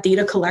that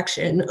data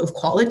collection of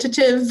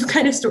qualitative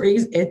kind of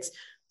stories, it's,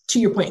 to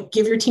your point,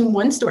 give your team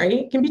one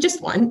story. It can be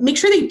just one. Make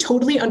sure they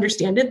totally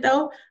understand it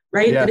though,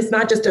 right? Yeah. That it's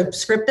not just a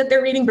script that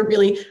they're reading, but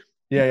really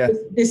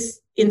this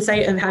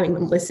insight of having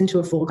them listen to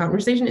a full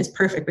conversation is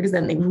perfect, because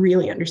then they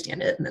really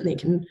understand it and then they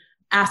can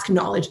ask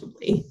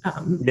knowledgeably.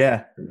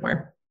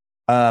 More.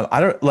 I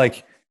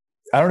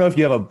don't know if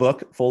you have a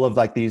book full of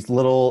like these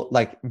little,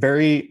 like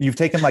you've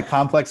taken like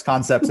complex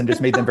concepts and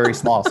just made them very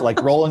small. So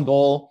like role and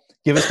goal,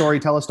 give a story,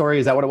 tell a story.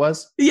 Is that what it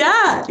was?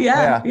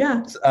 Yeah.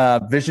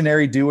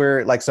 Visionary,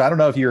 doer. Like, so I don't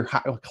know if you're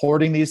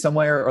hoarding these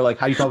somewhere or like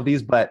how you come up with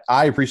these, but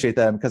I appreciate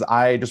them because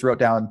I just wrote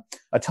down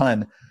a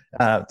ton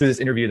through this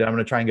interview that I'm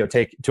going to try and go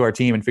take to our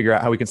team and figure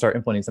out how we can start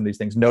implementing some of these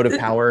things. Note of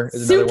power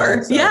is another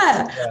one. So,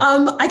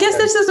 I guess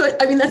this is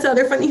that's the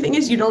other funny thing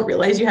is you don't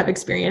realize you have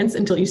experience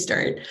until you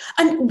start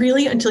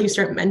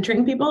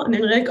mentoring people, and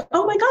they're like,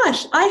 oh my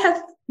gosh, I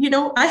have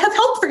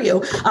help for you.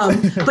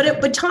 But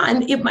at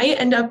Baton, it might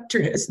end up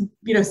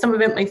some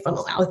of it might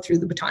funnel out through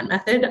the Baton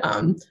method.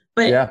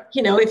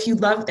 If you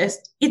love this,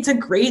 it's a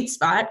great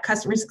spot.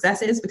 Customer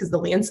success is, because the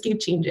landscape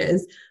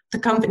changes, the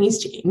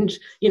companies change,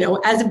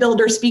 as a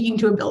builder speaking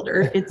to a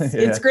builder,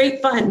 it's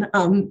great fun.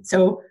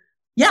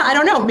 I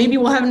don't know, maybe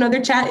we'll have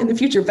another chat in the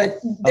future, but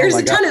there's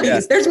a ton of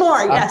these. There's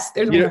more. Yes.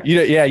 There's more.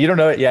 You don't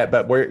know it yet,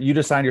 but you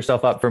just signed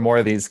yourself up for more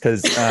of these.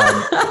 Cause,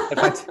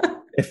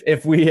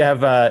 if we have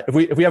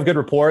good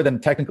rapport, then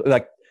technically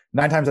like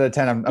 9 times out of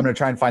 10, I'm going to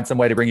try and find some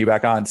way to bring you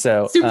back on.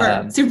 So super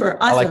awesome.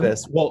 I like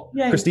this. Well,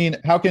 Kristine,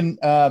 how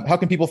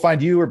can people find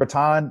you or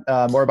Baton,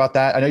 more about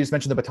that? I know you just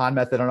mentioned the Baton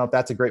method. I don't know if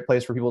that's a great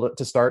place for people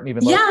to start and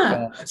even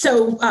look.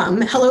 So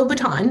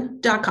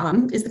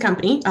hellobaton.com is the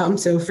company.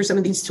 So for some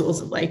of these tools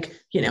of like,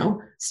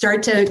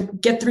 start to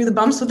get through the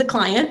bumps with the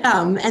client.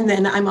 And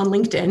then I'm on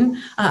LinkedIn.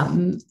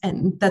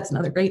 And that's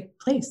another great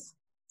place.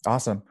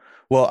 Awesome.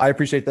 Well, I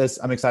appreciate this.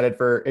 I'm excited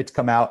for it to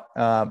come out.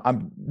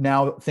 I'm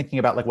now thinking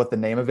about like what the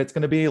name of it's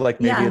going to be. Like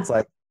maybe it's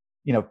like,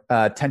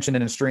 tension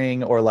in a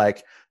string, or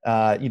like,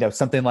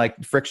 something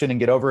like friction and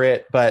get over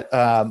it. But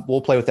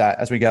we'll play with that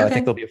as we go. Okay. I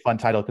think there'll be a fun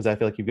title because I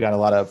feel like you've got a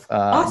lot of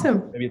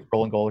awesome. Maybe it's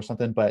roll and goal or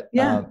something. But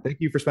thank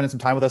you for spending some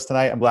time with us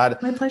tonight. I'm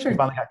glad my pleasure. We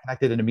finally got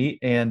connected and to meet,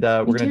 and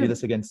we're going to do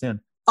this again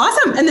soon.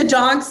 Awesome. And the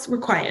dogs were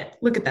quiet.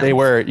 Look at them. They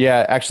were.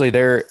 Yeah, actually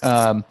they're,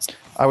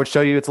 I would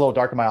show you, it's a little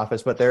dark in my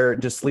office, but they're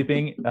just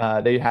sleeping.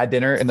 They had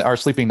dinner and are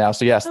sleeping now.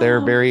 So yes,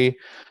 they're very,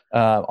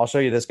 I'll show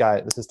you this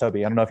guy. This is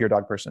Toby. I don't know if you're a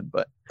dog person,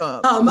 but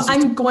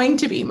I'm going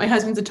to be. My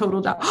husband's a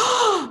total dog.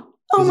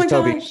 Oh my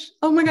Toby. gosh.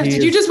 Oh my gosh.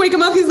 Did you just wake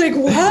him up? He's like,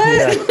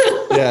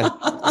 what? Yeah.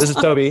 This is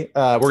Toby.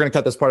 We're going to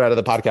cut this part out of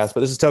the podcast, but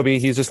this is Toby.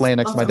 He's just laying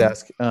next to my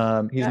desk.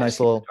 He's a nice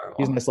little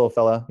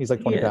fella. He's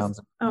like 20 pounds.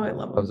 Oh, I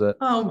love him. Loves it.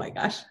 Oh my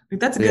gosh.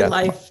 That's a good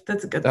life.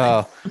 That's a good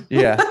life.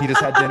 Yeah. He just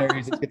had dinner.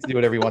 He just gets to do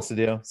whatever he wants to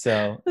do.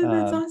 So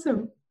that's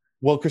awesome.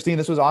 Well, Kristine,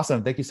 this was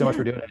awesome. Thank you so much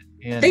for doing it.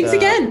 And, thanks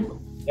again.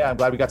 Yeah, I'm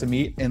glad we got to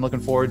meet and looking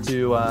forward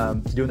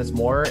to doing this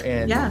more.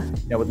 And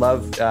would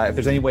love if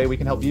there's any way we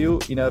can help you.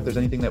 If there's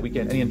anything that we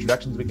can, any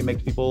introductions we can make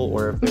to people,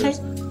 or if there's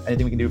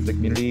anything we can do for the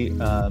community,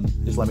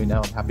 just let me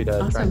know. I'm happy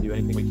to try and do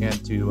anything we can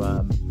to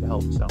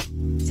help. So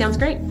sounds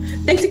great.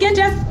 Thanks again,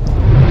 Jeff.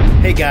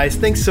 Hey guys,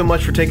 thanks so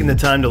much for taking the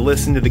time to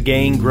listen to the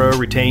Gain, Grow,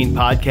 Retain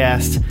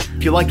podcast.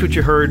 If you liked what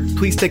you heard,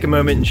 please take a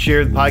moment and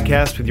share the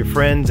podcast with your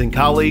friends and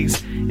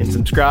colleagues and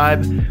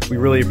subscribe. We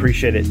really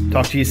appreciate it.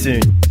 Talk to you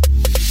soon.